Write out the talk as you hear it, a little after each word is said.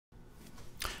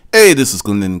Hey, this is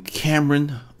Glendon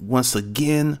Cameron once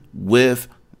again with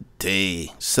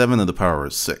day 7 of the Power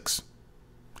of 6.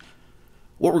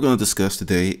 What we're going to discuss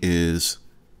today is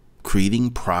creating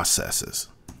processes.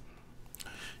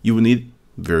 You will need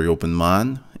a very open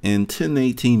mind and 10 to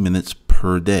 18 minutes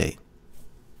per day.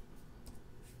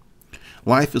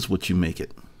 Life is what you make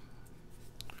it.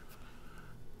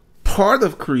 Part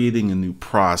of creating a new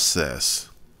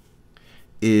process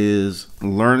is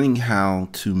learning how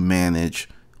to manage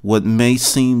what may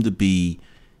seem to be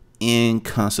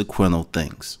inconsequential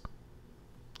things.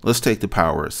 Let's take the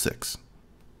Power of 6.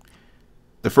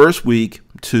 The first week,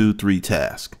 2-3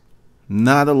 tasks.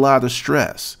 Not a lot of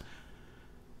stress.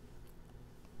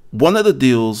 One of the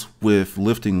deals with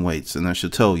lifting weights, and I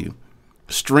should tell you,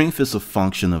 strength is a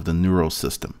function of the neural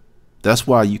system. That's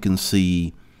why you can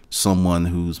see someone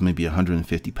who's maybe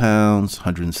 150 pounds,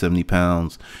 170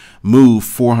 pounds, move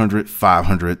 400,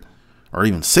 500, or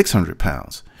even 600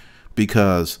 pounds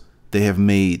because they have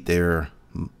made their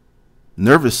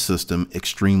nervous system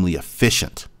extremely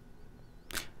efficient.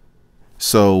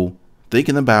 So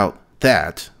thinking about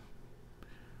that,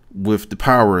 with the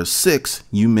Power of 6,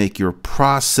 you make your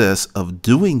process of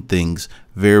doing things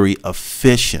very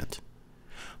efficient.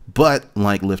 But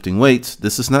like lifting weights,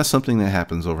 this is not something that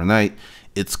happens overnight.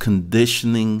 It's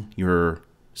conditioning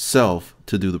yourself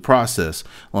to do the process,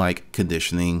 like a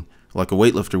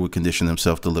weightlifter would condition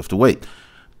himself to lift a weight.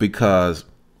 Because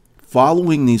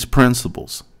following these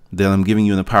principles that I'm giving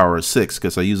you in the Power of 6,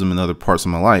 because I use them in other parts of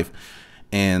my life,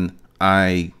 and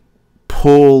I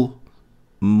pull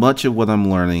much of what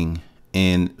I'm learning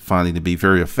and finding to be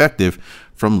very effective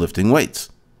from lifting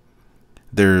weights.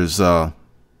 There's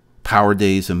power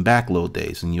days and backload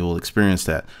days, and you'll experience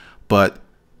that. But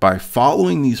by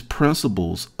following these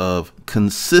principles of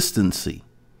consistency,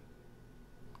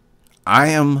 I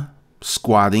am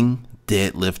squatting,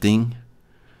 deadlifting,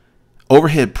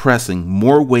 overhead pressing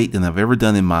more weight than I've ever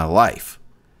done in my life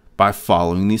by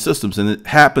following these systems. And it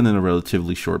happened in a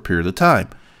relatively short period of time,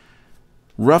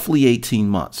 roughly 18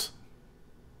 months.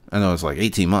 I know it's like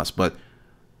 18 months, but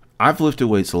I've lifted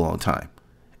weights a long time.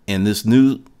 And this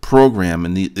new program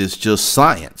is just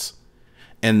science.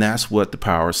 And that's what the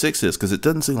Power of 6 is, because it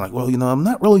doesn't seem like, well, I'm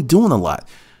not really doing a lot.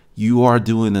 You are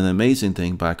doing an amazing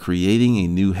thing by creating a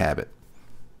new habit.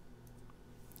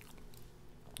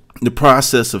 The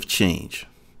process of change.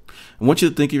 I want you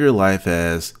to think of your life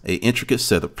as an intricate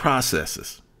set of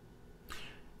processes.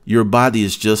 Your body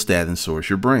is just that, and so is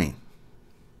your brain.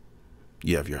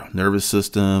 You have your nervous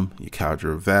system, your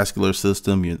cardiovascular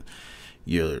system,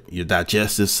 your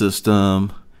digestive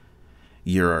system,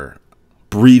 your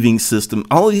breathing system.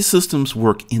 All of these systems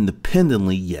work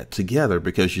independently yet together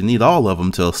because you need all of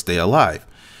them to stay alive.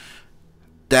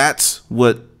 That's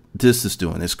what this is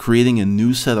doing. It's creating a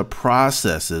new set of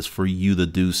processes for you to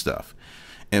do stuff.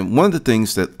 And one of the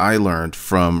things that I learned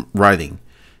from writing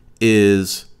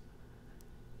is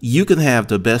you can have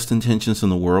the best intentions in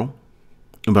the world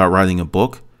about writing a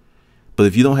book, but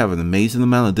if you don't have an amazing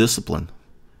amount of discipline,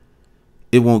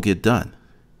 it won't get done.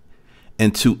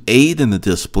 And to aid in the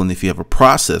discipline, if you have a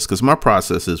process, because my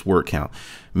process is word count.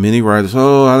 Many writers,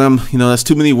 that's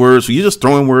too many words. So you're just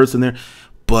throwing words in there.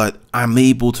 But I'm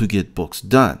able to get books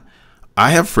done.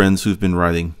 I have friends who've been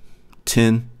writing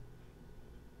 10,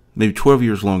 maybe 12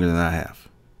 years longer than I have.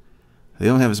 They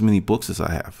don't have as many books as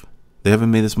I have. They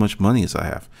haven't made as much money as I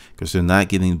have because they're not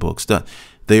getting books done.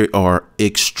 They are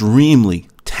extremely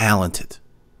talented,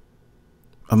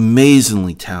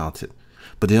 amazingly talented,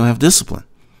 but they don't have discipline.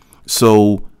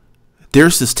 So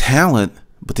there's this talent,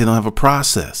 but they don't have a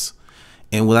process.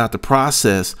 And without the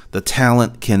process, the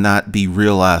talent cannot be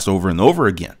realized over and over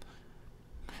again.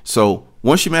 So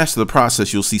once you master the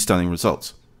process, you'll see stunning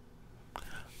results.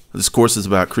 This course is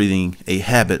about creating a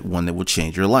habit, one that will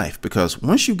change your life. Because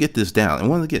once you get this down,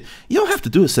 and you don't have to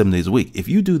do it 7 days a week. If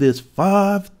you do this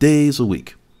 5 days a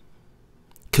week,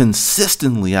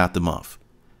 consistently out the month,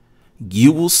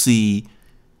 you will see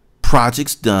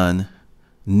projects done,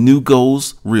 new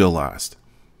goals realized.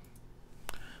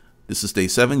 This is day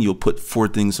 7. You'll put 4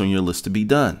 things on your list to be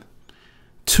done.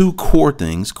 2 core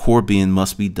things, core being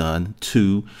must be done,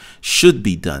 2 should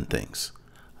be done things.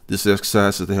 This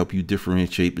exercise is to help you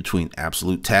differentiate between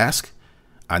absolute task,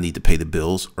 I need to pay the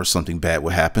bills or something bad will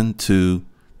happen, to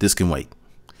this can wait.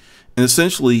 And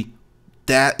essentially,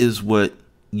 that is what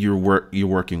you're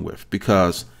working with,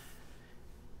 because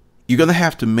you're going to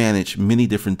have to manage many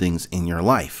different things in your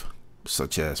life,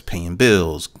 such as paying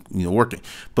bills, working.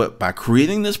 But by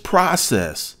creating this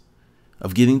process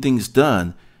of getting things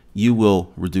done, you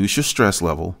will reduce your stress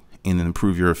level and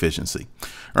improve your efficiency.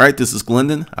 All right, this is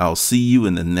Glendon. I'll see you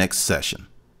in the next session.